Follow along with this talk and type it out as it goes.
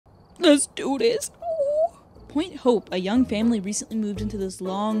Let's do this. Ooh. Point Hope, a young family recently moved into this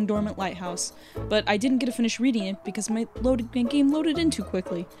long dormant lighthouse, but I didn't get to finish reading it because my game loaded in too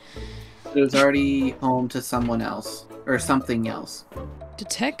quickly. It was already home to someone else or something else.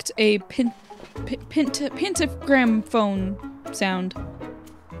 Detect a pentagram phone sound.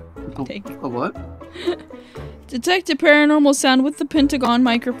 A what? Detect a paranormal sound with the Pentagon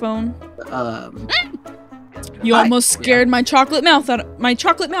microphone. You almost scared my chocolate mouth out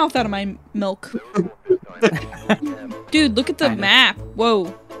of my milk. Dude, look at the map.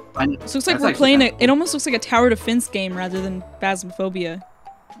 Whoa. This looks like we're playing it almost looks like a tower defense game rather than Phasmophobia.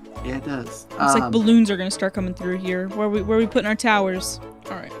 Yeah, it does. It's like balloons are gonna start coming through here. Where we putting our towers?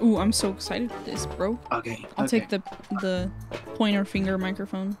 Alright. Ooh, I'm so excited for this, bro. Okay. I'll take the pointer finger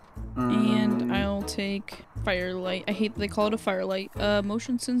microphone. And I'll take firelight. I hate that they call it a firelight.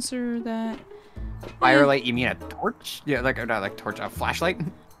 Motion sensor, that. Firelight, you mean a torch? Yeah, like not like torch, a flashlight?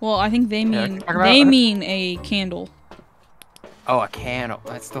 Well, I think they mean a candle. Oh, a candle.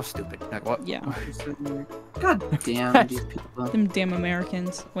 That's so stupid. Like what? Yeah. God damn these people. Them damn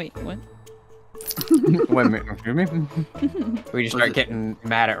Americans. Wait, what? Wait a minute, excuse me? We just start getting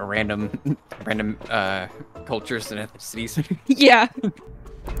mad at random cultures and ethnicities. Yeah.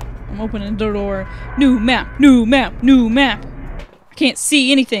 I'm opening the door. New map, new map, new map. I can't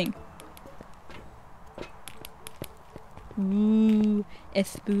see anything. Ooh, a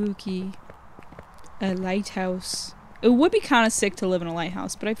spooky. A lighthouse. It would be kind of sick to live in a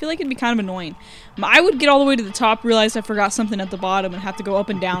lighthouse, but I feel like it'd be kind of annoying. I would get all the way to the top, realize I forgot something at the bottom, and have to go up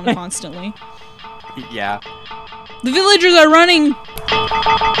and down constantly. Yeah. The villagers are running!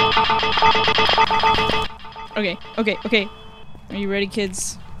 Okay. Are you ready,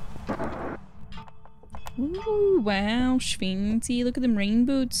 kids? Ooh, wow, schwancy. Look at them rain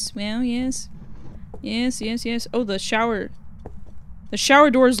boots. Wow, yes. Yes. Oh, the shower. The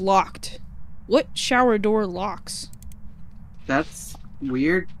shower door is locked. What shower door locks? That's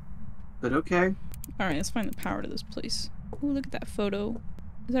weird, but okay. Alright, let's find the power to this place. Ooh, look at that photo.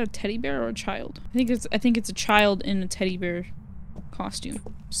 Is that a teddy bear or a child? I think it's a child in a teddy bear costume.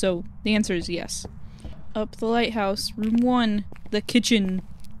 So, the answer is yes. Up the lighthouse. Room 1. The kitchen.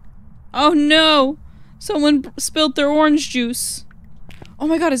 Oh no! Someone spilled their orange juice. Oh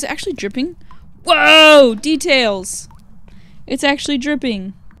my god, is it actually dripping? Whoa! Details! It's actually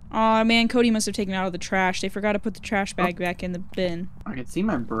dripping. Aw, man, Cody must have taken it out of the trash. They forgot to put the trash bag back in the bin. I can see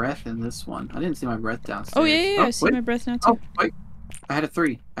my breath in this one. I didn't see my breath downstairs. Oh, yeah, I see my breath now, too. Oh, wait. I had a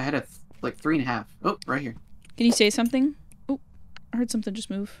 3. I had a, like, 3.5. Oh, right here. Can you say something? Oh, I heard something just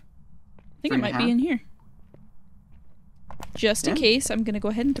move. I think it might be in here. Just in case, I'm gonna go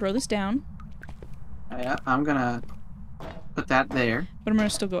ahead and throw this down. Yeah, I'm gonna put that there. But I'm gonna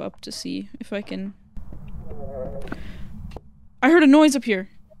still go up to see if I can... I heard a noise up here.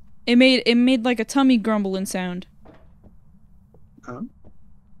 It made like a tummy grumbling sound. Oh?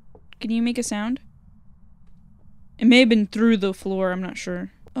 Can you make a sound? It may have been through the floor, I'm not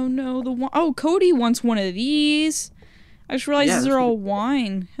sure. Oh no, oh, Cody wants one of these! I just realized these are all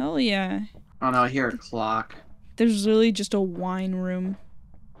wine. Hell yeah. Oh no, I hear a clock. There's really just a wine room.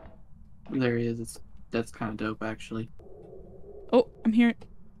 There he is. That's kind of dope, actually. Oh, I'm here.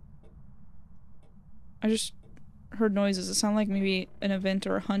 I just heard noises. It sounded like maybe an event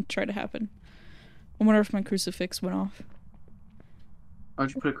or a hunt tried to happen. I wonder if my crucifix went off. Oh,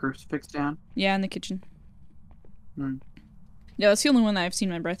 did you put a crucifix down? Yeah, in the kitchen. Hmm. Yeah, that's the only one that I've seen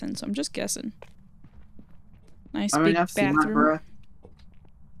my breath in, so I'm just guessing. Nice big I've bathroom. seen my breath.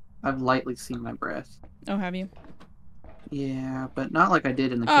 I've lightly seen my breath. Oh, have you? Yeah, but not like I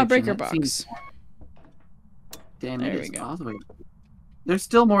did in the kitchen. Breaker box. Damn, there it we is go. all the way. There's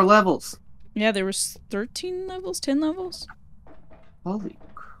still more levels. Yeah, there was 13 levels, 10 levels. Holy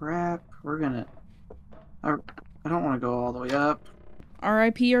crap! We're gonna. I don't want to go all the way up.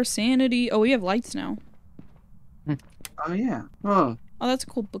 R.I.P. our sanity. Oh, we have lights now. Oh yeah. Oh. Oh, that's a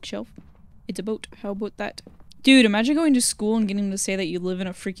cool bookshelf. It's a boat. How about that? Dude, imagine going to school and getting to say that you live in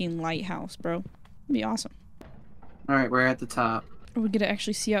a freaking lighthouse, bro. That'd be awesome. Alright, we're at the top. Are we gonna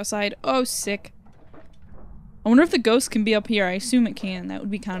actually see outside? Oh, sick. I wonder if the ghost can be up here. I assume it can. That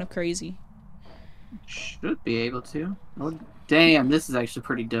would be kind of crazy. Should be able to. Oh, damn, this is actually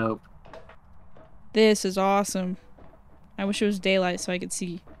pretty dope. This is awesome. I wish it was daylight so I could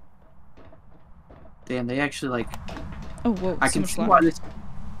see. Damn, they actually like... Oh, whoa. I can see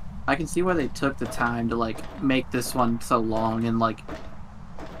why they took the time to like make this one so long and like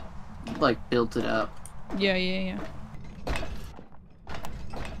built it up. Yeah.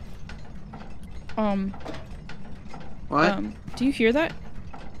 What? Do you hear that?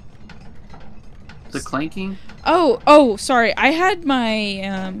 The clanking? Oh, sorry. I had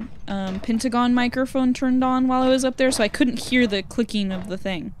my Pentagon microphone turned on while I was up there, so I couldn't hear the clicking of the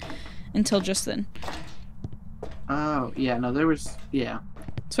thing until just then. Oh, yeah, no, there was... Yeah.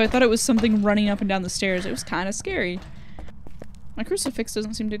 So I thought it was something running up and down the stairs. It was kind of scary. My crucifix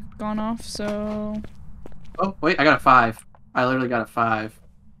doesn't seem to have gone off, so... Oh, wait, I got a 5. I literally got a 5.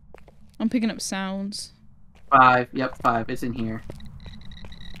 I'm picking up sounds. 5. Yep, 5. It's in here.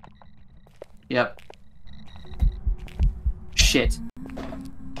 Yep. Shit. I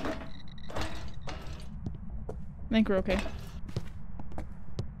think we're okay.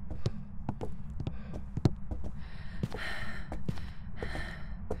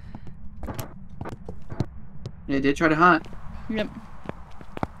 It did try to hunt. Yep.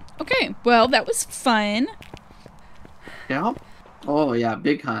 Okay, well, that was fun. Yeah. Oh, yeah,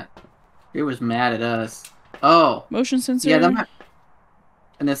 big hunt. It was mad at us. Oh. Motion sensor. Yeah, that might...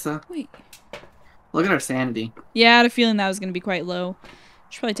 Anissa, Wait. look at our sanity. Yeah, I had a feeling that was going to be quite low.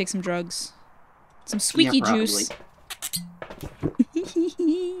 Should probably take some drugs. Some squeaky Yeah, juice.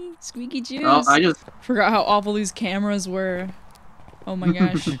 Squeaky juice. Oh, I just... Forgot how awful these cameras were. Oh my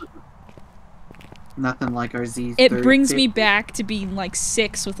gosh. Nothing like our Z30. It brings me back to being like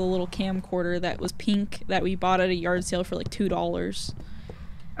 6 with a little camcorder that was pink that we bought at a yard sale for like $2.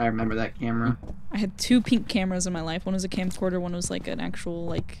 I remember that camera. I had 2 pink cameras in my life. One was a camcorder, one was like an actual,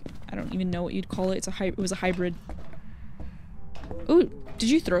 like, I don't even know what you'd call it. It was a hybrid. Oh, did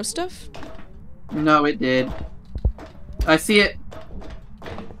you throw stuff? No, it did. I see it.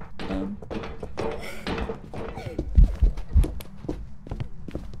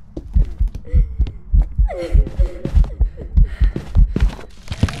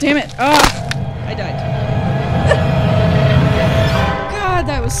 Damn it! Ah! I died. God,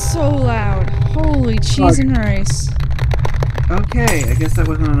 that was so loud. Holy cheese and rice. Okay, I guess that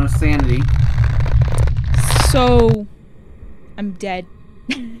wasn't enough sanity. So... I'm dead.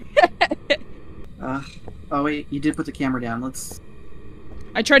 Oh wait, you did put the camera down. Let's...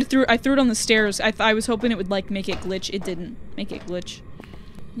 I threw it on the stairs. I was hoping it would like make it glitch. It didn't make it glitch.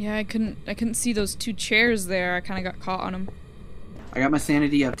 Yeah, I couldn't see those 2 chairs there. I kind of got caught on them. I got my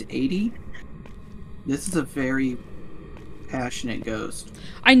sanity up to 80. This is a very passionate ghost.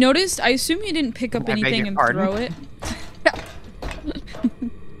 I noticed. I assume you didn't pick up anything and throw it.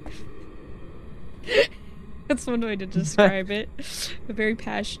 That's one way to describe it. A very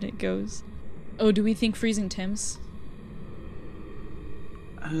passionate ghost. Oh, do we think freezing temps?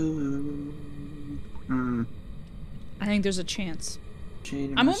 I think there's a chance.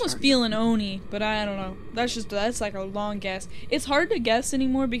 I'm almost feeling Oni, but I don't know. That's like a long guess. It's hard to guess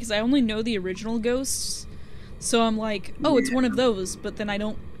anymore because I only know the original ghosts. So I'm like, oh, it's one of those, but then I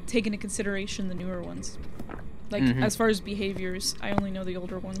don't take into consideration the newer ones. Like, as far as behaviors, I only know the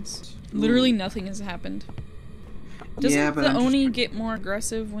older ones. Literally nothing has happened. Doesn't the Oni get more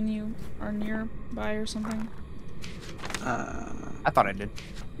aggressive when you are nearby or something? I thought I did.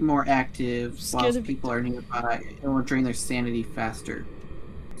 More active while people are nearby. It will drain their sanity faster.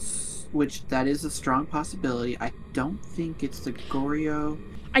 Which, that is a strong possibility. I don't think it's the Goryo.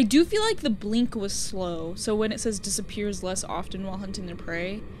 I do feel like the blink was slow, so when it says disappears less often while hunting their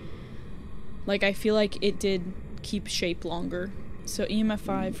prey, like, I feel like it did keep shape longer. So EMF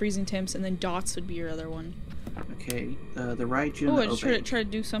 5, freezing temps, and then dots would be your other one. Okay, the Raiju and I the just Obey. try to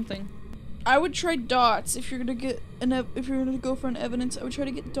do something. I would try dots if you're gonna get if you're gonna go for an evidence. I would try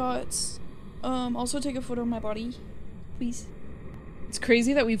to get dots. Also take a photo of my body, please. It's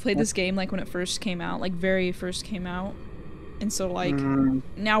crazy that we played this game like when it first came out, like very first came out, and so like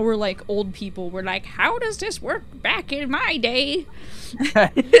now we're like old people. We're like, how does this work back in my day?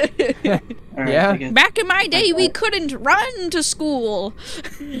 Yeah. Back in my day, we couldn't run to school.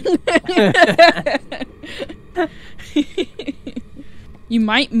 You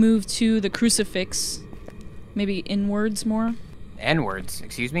might move to the crucifix, maybe inwards more. N-words,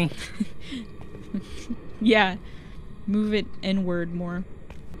 excuse me? Yeah, move it inward more.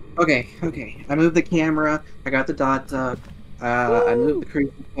 Okay. I moved the camera. I got the dots up. I moved the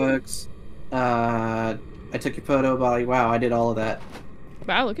crucifix. I took your photo body. Wow, I did all of that.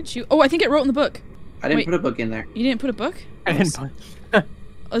 Wow, look at you. Oh, I think it wrote in the book. I didn't put a book in there. You didn't put a book? I didn't put...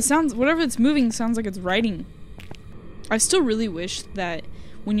 It sounds, whatever it's moving sounds like it's writing. I still really wish that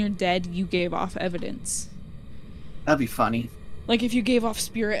when you're dead, you gave off evidence. That'd be funny. Like, if you gave off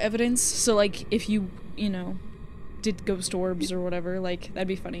spirit evidence, so, like, if you, you know, did ghost orbs or whatever, like, that'd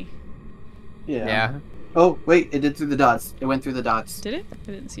be funny. Yeah. Oh, wait, it did through the dots. It went through the dots. Did it?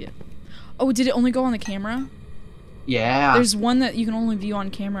 I didn't see it. Oh, did it only go on the camera? Yeah. There's one that you can only view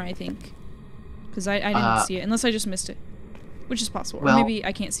on camera, I think. Because I didn't see it, unless I just missed it. Which is possible. Well, or maybe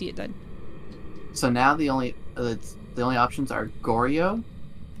I can't see it dead. So now the only... The only options are Goryo,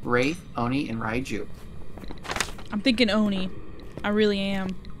 Wraith, Oni, and Raiju. I'm thinking Oni. I really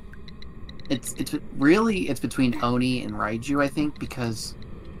am. It's between Oni and Raiju, I think, because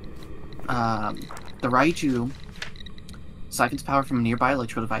the Raiju siphons power from nearby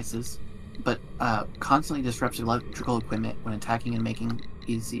electrical devices, but constantly disrupts electrical equipment when attacking and making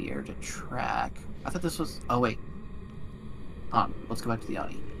easier to track. I thought this was... Oh, wait. Let's go back to the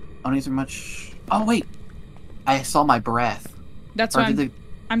Oni. Onis are much... Oh, wait! I saw my breath. That's why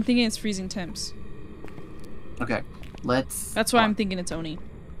I'm thinking it's freezing temps. Okay, let's... That's why I'm thinking it's Oni.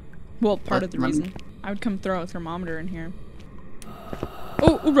 Well, part of the reason. I would come throw a thermometer in here.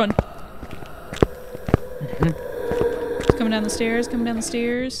 Oh, run! It's coming down the stairs, coming down the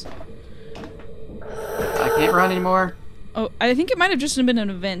stairs. I can't run anymore. Oh, I think it might have just been an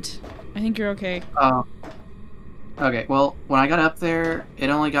event. I think you're okay. Oh. Okay, well, when I got up there, it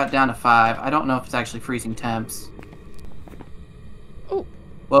only got down to 5. I don't know if it's actually freezing temps. Oh.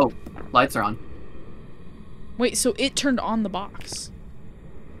 Whoa, lights are on. Wait, so it turned on the box?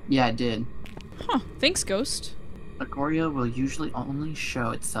 Yeah, it did. Huh, thanks, Ghost. A Goryo will usually only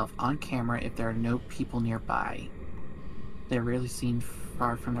show itself on camera if there are no people nearby. They're rarely seen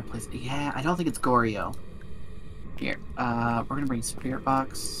far from their place. Yeah, I don't think it's Goryo. Here, we're gonna bring Spirit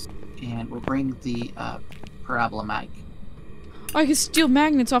Box, and we'll bring the, Parabola mic. Oh, I can steal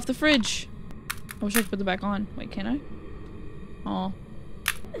magnets off the fridge. I wish I could put them back on. Wait, can I? Oh.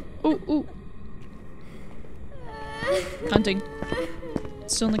 Ooh. Hunting.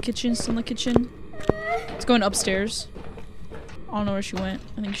 Still in the kitchen, It's going upstairs. I don't know where she went.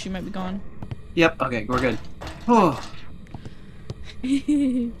 I think she might be gone. Yep, okay, we're good. Oh.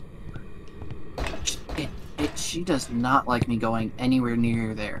 She does not like me going anywhere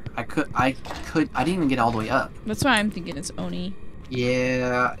near there. I didn't even get all the way up. That's why I'm thinking it's Oni.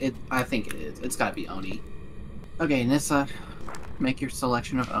 Yeah, I think it is. It's gotta be Oni. Okay, Nissa, make your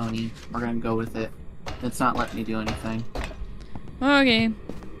selection of Oni. We're gonna go with it. It's not letting me do anything. Okay.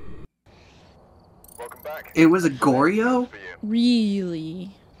 Welcome back. It was a Goryo?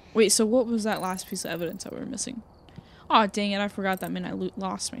 Really? Wait, so what was that last piece of evidence that we were missing? Aw, dang it, I forgot that meant I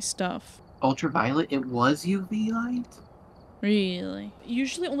lost my stuff. Ultraviolet? It was UV light? Really?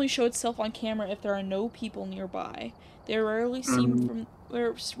 Usually only show itself on camera if there are no people nearby. They're rarely seen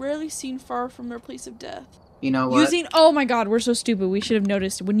far from their place of death. You know what? Oh my god, we're so stupid. We should have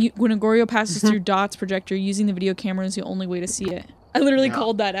noticed. When a Goryo passes through Dot's projector, using the video camera is the only way to see it. I literally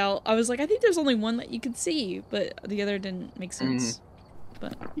called that out. I was like, I think there's only one that you can see, but the other didn't make sense.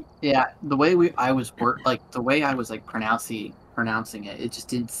 But yeah, the way I was pronouncing it, it just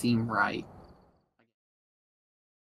didn't seem right.